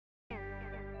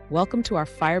Welcome to our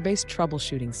Firebase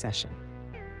troubleshooting session.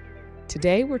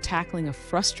 Today, we're tackling a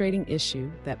frustrating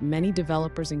issue that many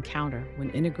developers encounter when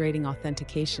integrating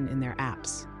authentication in their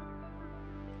apps.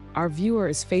 Our viewer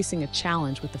is facing a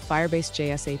challenge with the Firebase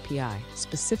JS API,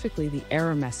 specifically the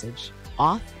error message,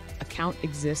 "Auth account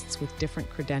exists with different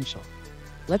credential."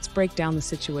 Let's break down the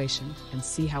situation and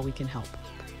see how we can help.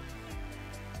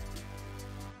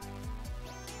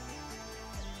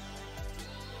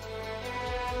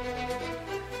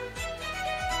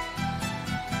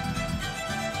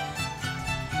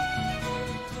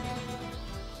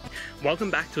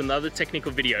 Welcome back to another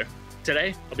technical video.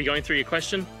 Today, I'll be going through your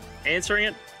question, answering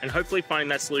it, and hopefully finding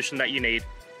that solution that you need.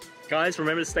 Guys,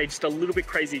 remember to stay just a little bit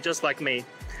crazy, just like me,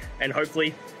 and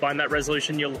hopefully find that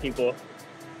resolution you're looking for.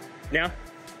 Now,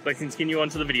 let's continue on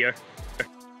to the video.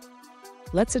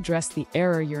 Let's address the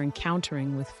error you're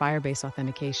encountering with Firebase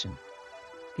Authentication.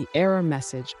 The error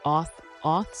message,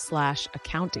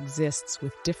 auth/account exists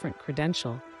with different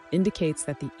credential, indicates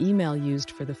that the email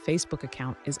used for the Facebook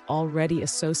account is already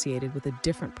associated with a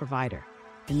different provider,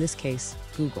 in this case,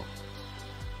 Google.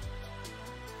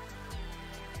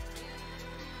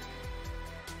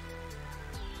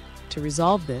 To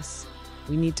resolve this,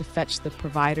 we need to fetch the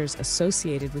providers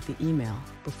associated with the email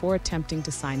before attempting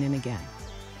to sign in again.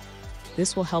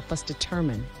 This will help us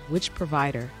determine which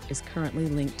provider is currently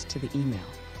linked to the email.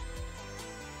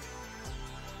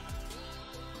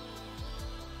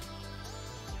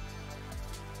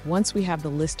 Once we have the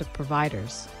list of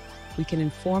providers, we can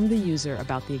inform the user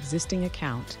about the existing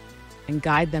account and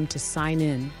guide them to sign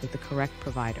in with the correct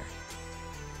provider.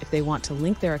 If they want to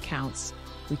link their accounts,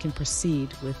 we can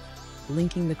proceed with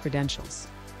linking the credentials.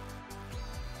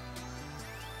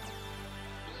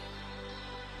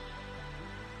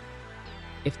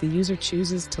 If the user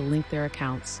chooses to link their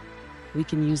accounts, we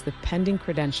can use the pending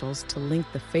credentials to link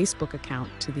the Facebook account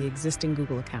to the existing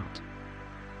Google account.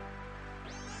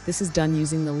 This is done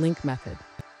using the link method.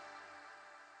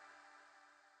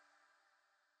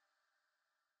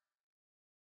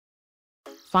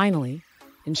 Finally,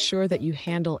 ensure that you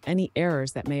handle any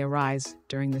errors that may arise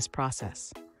during this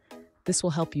process. This will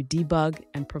help you debug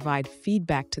and provide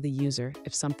feedback to the user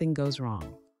if something goes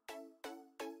wrong.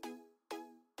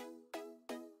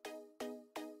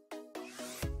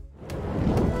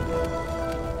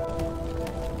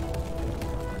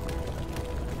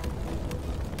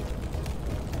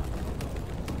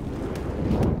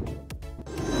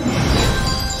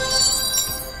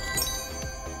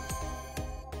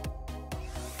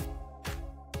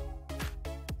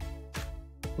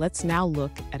 Let's now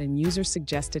look at a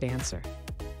user-suggested answer.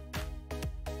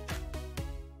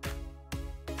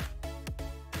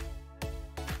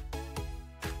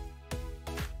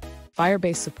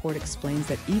 Firebase support explains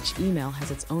that each email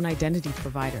has its own identity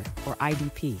provider, or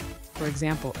IDP. For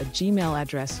example, a Gmail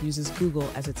address uses Google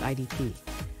as its IDP.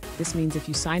 This means if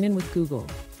you sign in with Google,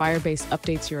 Firebase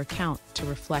updates your account to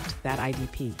reflect that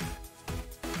IDP.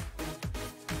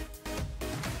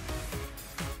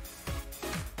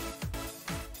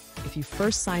 If you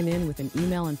first sign in with an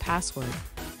email and password,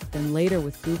 then later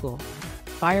with Google,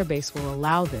 Firebase will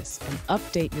allow this and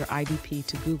update your IDP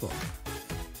to Google.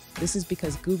 This is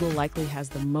because Google likely has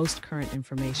the most current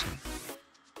information.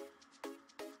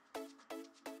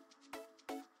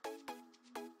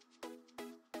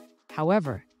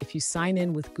 However, if you sign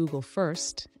in with Google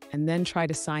first and then try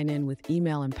to sign in with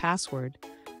email and password,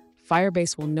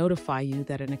 Firebase will notify you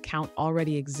that an account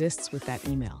already exists with that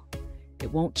email.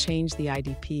 It won't change the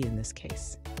IDP in this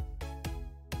case.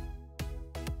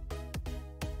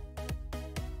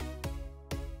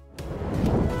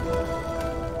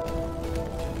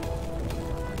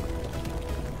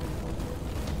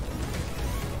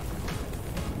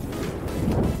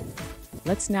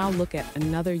 Let's now look at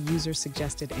another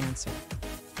user-suggested answer.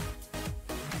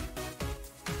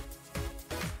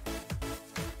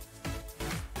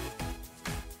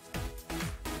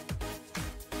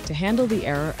 To handle the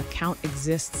error, "account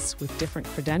exists with different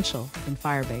credential" in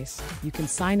Firebase, you can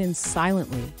sign in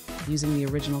silently using the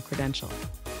original credential.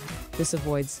 This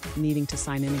avoids needing to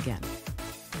sign in again.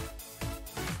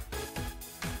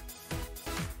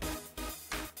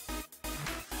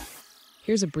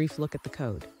 Here's a brief look at the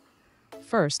code.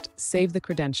 First, save the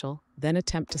credential, then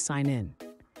attempt to sign in.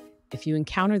 If you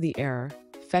encounter the error,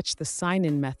 fetch the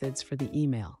sign-in methods for the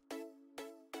email.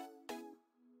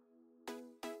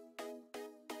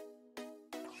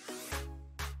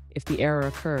 If the error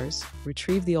occurs,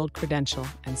 retrieve the old credential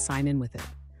and sign in with it.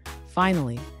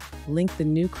 Finally, link the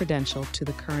new credential to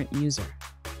the current user.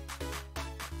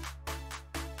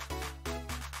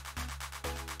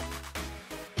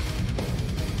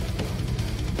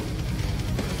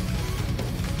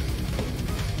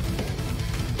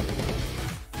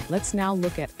 Let's now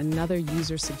look at another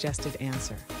user-suggested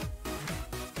answer.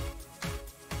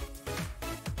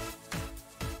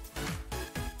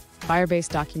 Firebase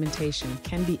documentation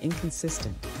can be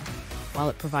inconsistent. While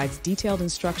it provides detailed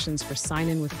instructions for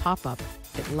sign-in with pop-up,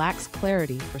 it lacks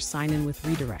clarity for sign-in with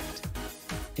redirect.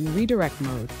 In redirect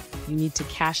mode, you need to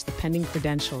cache the pending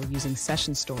credential using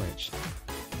session storage.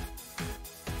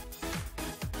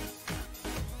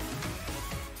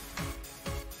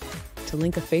 To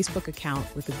link a Facebook account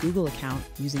with a Google account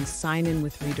using sign-in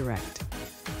with redirect,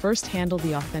 first handle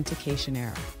the authentication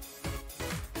error.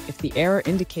 If the error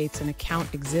indicates an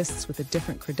account exists with a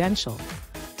different credential,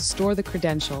 store the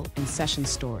credential in session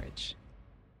storage.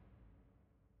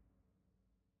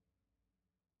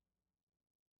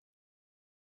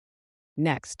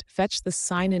 Next, fetch the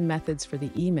sign-in methods for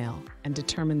the email and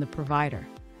determine the provider.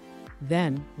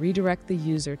 Then, redirect the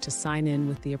user to sign in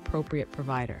with the appropriate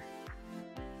provider.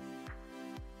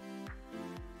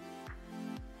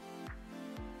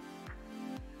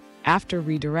 After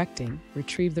redirecting,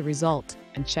 retrieve the result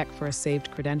and check for a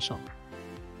saved credential.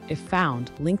 If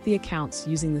found, link the accounts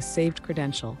using the saved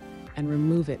credential and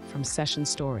remove it from session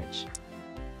storage.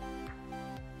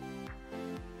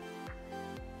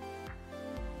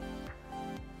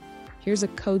 Here's a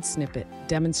code snippet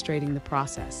demonstrating the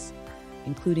process,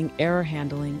 including error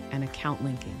handling and account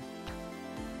linking.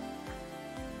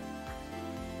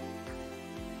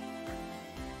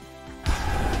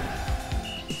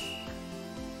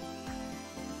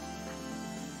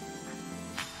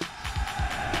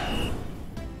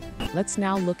 Let's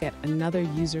now look at another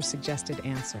user-suggested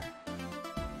answer.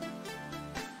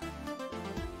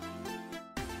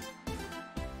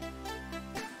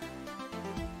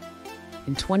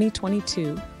 In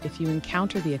 2022, if you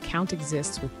encounter the account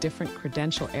exists with different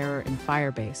credential error in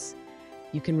Firebase,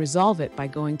 you can resolve it by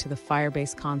going to the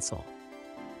Firebase console.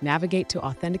 Navigate to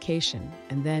Authentication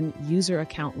and then User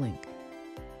Account Link.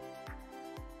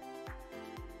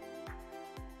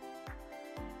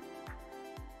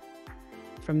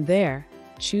 From there,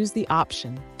 choose the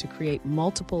option to create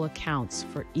multiple accounts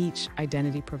for each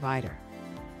identity provider.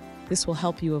 This will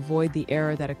help you avoid the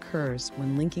error that occurs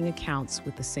when linking accounts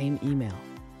with the same email.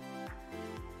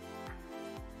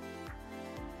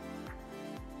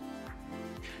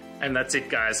 And that's it,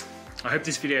 guys. I hope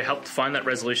this video helped find that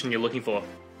resolution you're looking for.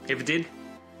 If it did,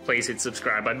 please hit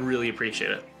subscribe. I'd really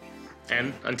appreciate it.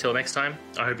 And until next time,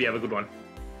 I hope you have a good one.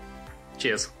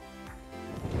 Cheers.